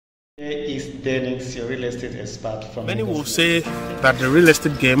Here is Dennis, your real estate expert from Many will say that the real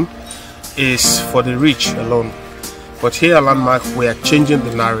estate game is for the rich alone, but here at Landmark we are changing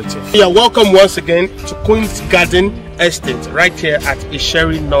the narrative. You are welcome once again to QUEEEN'S Garden Estate right here at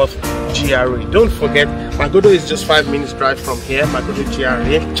Isheri North GRA. Don't forget, Magodo is just 5 minutes drive from here. Magodo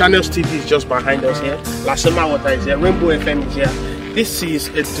GRA. Channels TV is just behind us here. Lasema Water is here. Rainbow FM is here. This is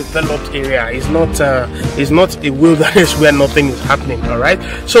a developed area. It's not a wilderness where nothing is happening. All right.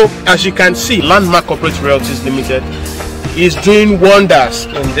 So as you can see, Landmark Corporate Realties Limited is doing wonders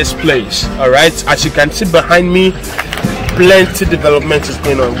in this place. All right. As you can see behind me, plenty development is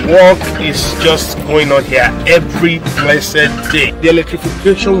going on. Work is just going on here every blessed day. The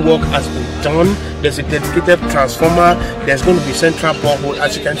electrification work has been done. There's a dedicated transformer. There's going to be central borehole.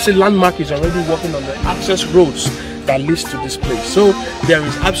 As you can see, Landmark is already working on the access roads that leads to this place. So there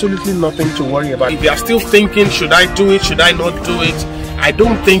is absolutely nothing to worry about. If you are still thinking, should I do it, should I not do it, I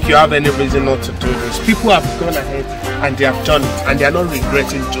don't think you have any reason not to do this. People have gone ahead and they have done it and they are not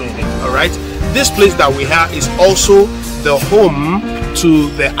regretting doing it. All right. This place that we have is also the home to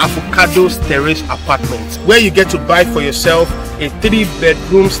the AVOCADO Terrace apartments, where you get to buy for yourself a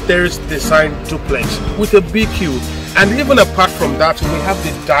 3-bedroom terrace design duplex with a BQ. And even apart from that, we have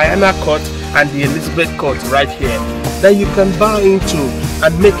the Diana Court and the Elizabeth Court right here that you can buy into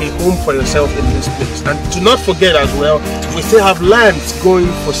and make a home for yourself in this place. And do not forget as well, we still have lands going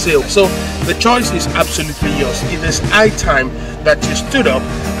for sale. So the choice is absolutely yours. It is high time that you stood up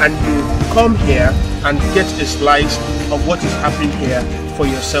and you come here and get a slice of what is happening here for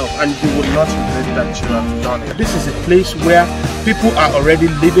yourself, and you will not regret that you have done it. This is a place where people are already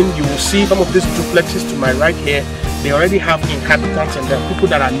living. You will see some of these duplexes to my right here. They already have inhabitants and there are people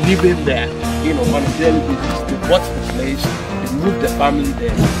that are living there, you know, on a daily basis. They bought the place, they moved their family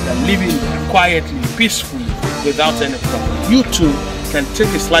there, they're living there quietly, peacefully, without any problem. You too can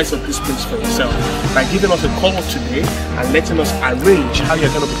take a slice of this place for yourself by giving us a call today and letting us arrange how you're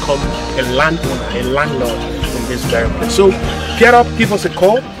going to become a landowner, a landlord in this very place. So get up, give us a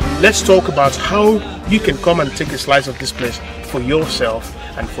call. Let's talk about how you can come and take a slice of this place for yourself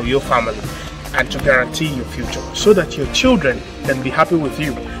and for your family, and to guarantee your future so that your children can be happy with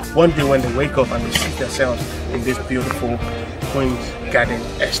you one day when they wake up and they see themselves in this beautiful QUEEEN'S Garden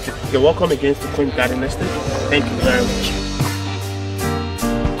Estate. You're welcome again to QUEEEN'S Garden Estate. Thank you very much.